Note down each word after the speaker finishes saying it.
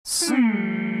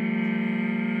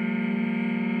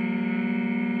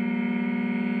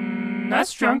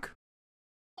SNESdrunk.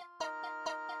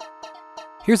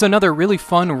 Here's another really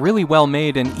fun, really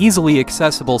well-made, and easily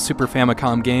accessible Super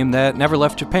Famicom game that never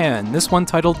left Japan. This one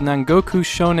titled Nangoku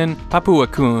Shounen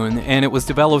Papuwa-kun, and it was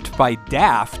developed by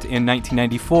Daft in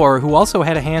 1994, who also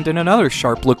had a hand in another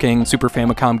sharp-looking Super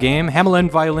Famicom game, Hamelin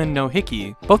Violin no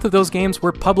Hiki. Both of those games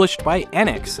were published by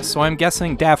Enix, so I'm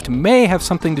guessing Daft may have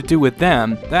something to do with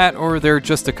them, that or they're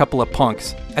just a couple of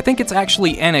punks. I think it's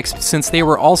actually Enix, since they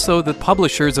were also the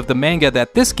publishers of the manga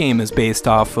that this game is based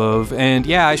off of, and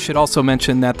yeah, I should also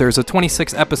mention that there's a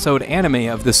 26-episode anime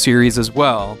of this series as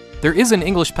well. There is an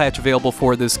English patch available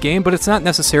for this game, but it's not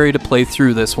necessary to play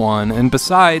through this one, and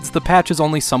besides, the patch is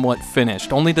only somewhat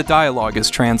finished, only the dialogue is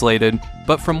translated.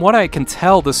 But from what I can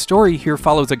tell, the story here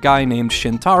follows a guy named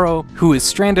Shintaro, who is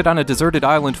stranded on a deserted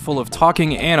island full of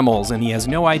talking animals, and he has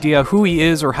no idea who he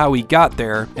is or how he got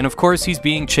there, and of course he's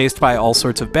being chased by all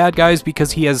sorts of bad guys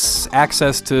because he has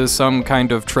access to some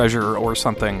kind of treasure or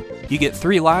something. You get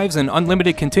 3 lives and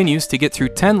unlimited continues to get through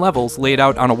 10 levels laid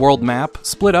out on a world map,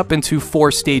 split up into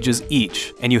 4 stages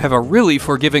each. And you have a really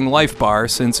forgiving life bar,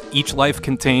 since each life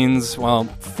contains, well,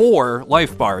 4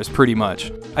 life bars pretty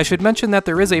much. I should mention that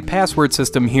there is a password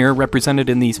system here represented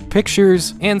in these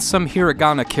pictures, and some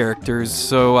hiragana characters,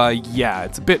 so yeah,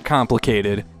 it's a bit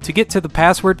complicated. To get to the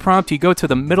password prompt, you go to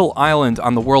the middle island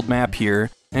on the world map here.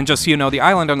 And just so you know, the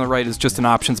island on the right is just an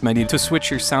options menu to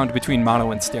switch your sound between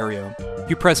mono and stereo.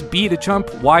 You press B to jump,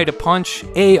 Y to punch,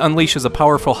 A unleashes a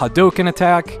powerful Hadouken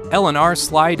attack, L and R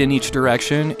slide in each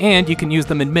direction, and you can use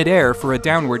them in mid-air for a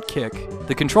downward kick.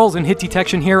 The controls and hit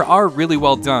detection here are really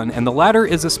well done, and the latter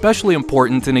is especially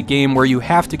important in a game where you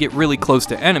have to get really close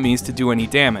to enemies to do any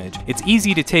damage. It's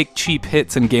easy to take cheap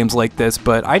hits in games like this,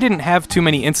 but I didn't have too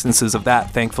many instances of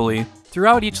that, thankfully.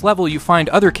 Throughout each level, you find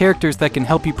other characters that can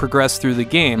help you progress through the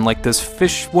game, like this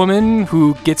fish woman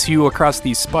who gets you across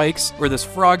these spikes, or this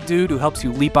frog dude who helps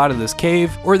you leap out of this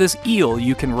cave, or this eel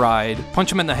you can ride.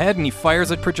 Punch him in the head and he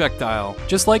fires a projectile,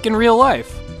 just like in real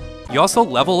life. You also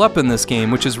level up in this game,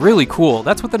 which is really cool.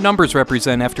 That's what the numbers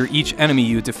represent after each enemy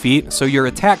you defeat, so your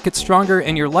attack gets stronger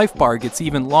and your life bar gets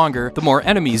even longer the more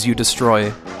enemies you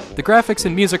destroy. The graphics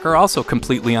and music are also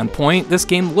completely on point. This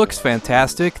game looks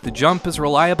fantastic, the jump is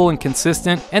reliable and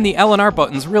consistent, and the L and R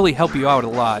buttons really help you out a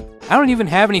lot. I don't even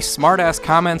have any smart-ass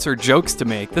comments or jokes to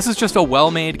make. This is just a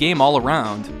well-made game all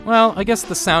around. Well, I guess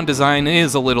the sound design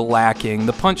is a little lacking.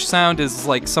 The punch sound is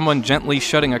like someone gently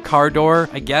shutting a car door,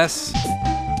 I guess.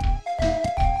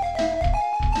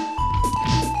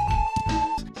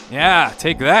 Yeah,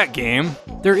 take that, game.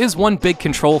 There is one big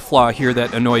control flaw here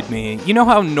that annoyed me. You know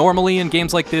how normally in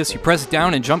games like this, you press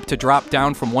down and jump to drop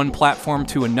down from one platform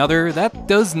to another? That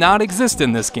does not exist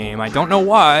in this game. I don't know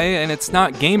why, and it's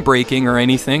not game-breaking or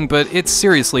anything, but it's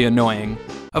seriously annoying.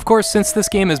 Of course, since this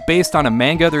game is based on a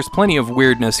manga, there's plenty of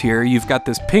weirdness here. You've got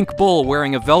this pink bull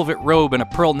wearing a velvet robe and a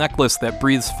pearl necklace that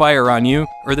breathes fire on you,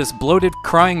 or this bloated,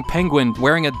 crying penguin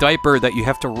wearing a diaper that you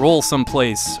have to roll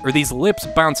someplace, or these lips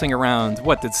bouncing around.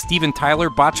 What, did Steven Tyler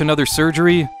botch another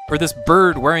surgery? Or this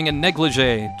bird wearing a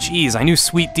negligee. Jeez, I knew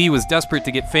Sweet D was desperate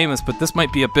to get famous, but this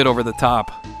might be a bit over the top.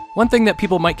 One thing that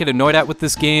people might get annoyed at with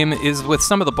this game is with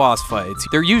some of the boss fights.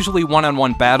 They're usually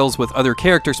one-on-one battles with other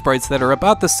character sprites that are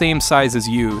about the same size as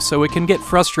you, so it can get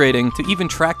frustrating to even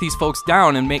track these folks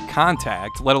down and make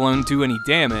contact, let alone do any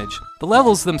damage. The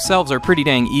levels themselves are pretty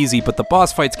dang easy, but the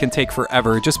boss fights can take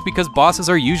forever just because bosses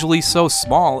are usually so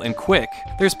small and quick.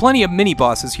 There's plenty of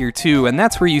mini-bosses here too, and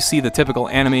that's where you see the typical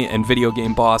anime and video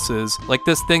game bosses, like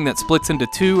this thing that splits into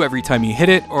 2 every time you hit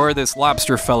it, or this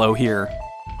lobster fellow here.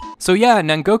 So yeah,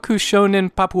 Nangoku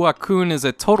Shounen Papuwa-kun is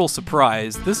a total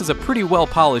surprise. This is a pretty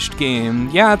well-polished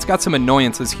game. Yeah, it's got some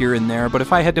annoyances here and there, but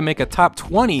if I had to make a top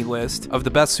 20 list of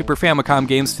the best Super Famicom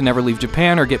games to never leave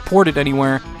Japan or get ported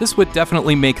anywhere, this would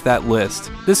definitely make that list.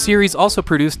 This series also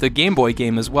produced a Game Boy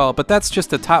game as well, but that's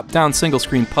just a top-down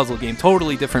single-screen puzzle game,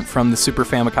 totally different from the Super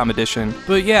Famicom edition.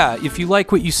 But yeah, if you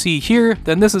like what you see here,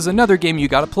 then this is another game you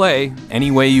gotta play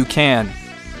any way you can.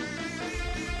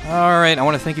 Alright, I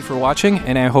want to thank you for watching,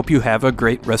 and I hope you have a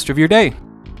great rest of your day.